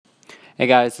Hey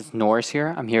guys, it's Norris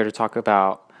here. I'm here to talk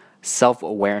about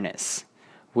self-awareness,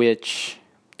 which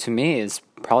to me is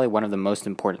probably one of the most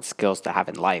important skills to have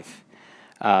in life.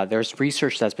 There's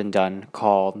research that's been done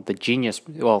called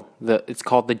it's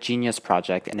called the Genius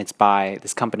Project, and it's by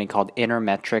this company called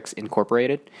Intermetrics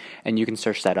Incorporated, and you can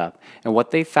search that up. And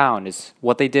what they found is,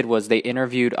 what they did was they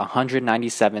interviewed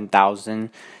 197,000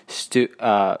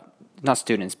 not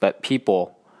students, but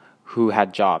people who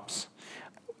had jobs,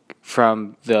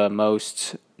 from the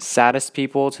most saddest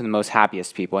people to the most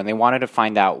happiest people, and they wanted to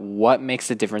find out what makes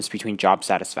the difference between job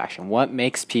satisfaction, what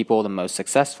makes people the most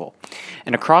successful.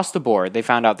 And across the board, they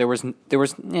found out there was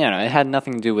it had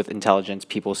nothing to do with intelligence,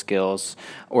 people skills,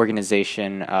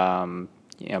 organization,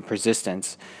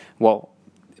 persistence. Well,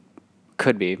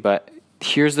 could be, but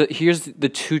here's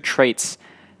the two traits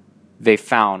they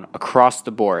found across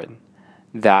the board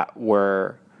that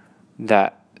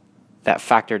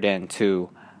factored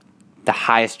into the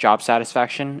highest job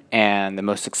satisfaction and the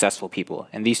most successful people.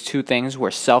 And these two things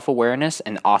were self-awareness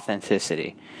and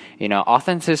authenticity.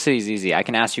 Authenticity is easy. I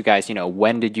can ask you guys,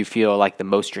 when did you feel like the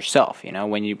most yourself?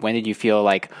 When did you feel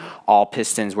like all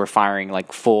pistons were firing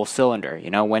like full cylinder?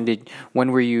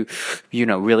 When were you,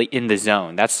 really in the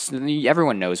zone?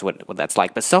 Everyone knows what that's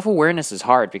like. But self-awareness is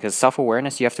hard, because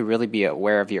self-awareness, you have to really be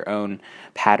aware of your own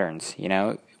patterns,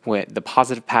 with the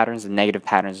positive patterns, the negative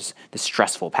patterns, the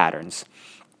stressful patterns.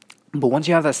 But once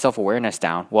you have that self-awareness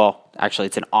down, well, actually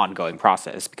it's an ongoing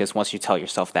process, because once you tell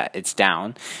yourself that it's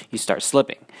down, you start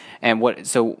slipping.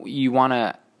 So you want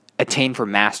to attain for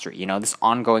mastery, this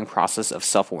ongoing process of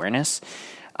self-awareness.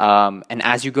 And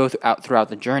as you go throughout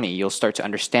the journey, you'll start to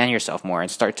understand yourself more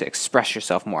and start to express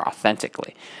yourself more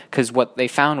authentically. Because what they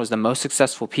found was the most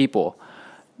successful people,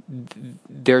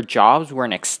 their jobs were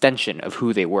an extension of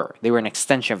who they were. They were an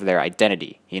extension of their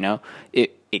identity,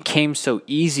 It came so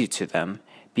easy to them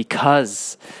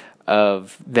because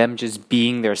of them just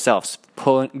being themselves,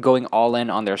 going all in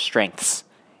on their strengths.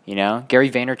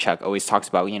 Gary Vaynerchuk always talks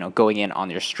about, going in on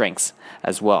your strengths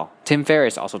as well. Tim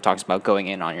Ferriss also talks about going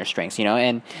in on your strengths,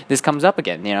 and this comes up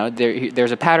again,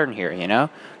 there's a pattern here,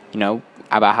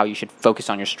 about how you should focus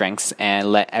on your strengths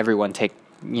and let everyone take,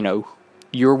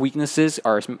 your weaknesses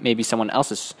or maybe someone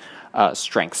else's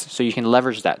strengths, so you can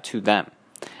leverage that to them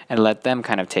and let them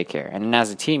kind of take care. And then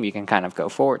as a team, you can kind of go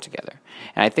forward together.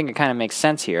 And I think it kind of makes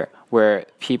sense here, where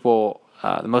people,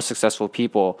 the most successful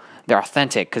people, they're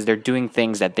authentic because they're doing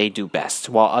things that they do best,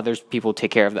 while people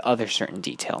take care of the other certain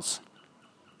details.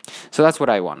 So that's what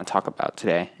I want to talk about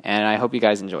today, and I hope you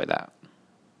guys enjoy that.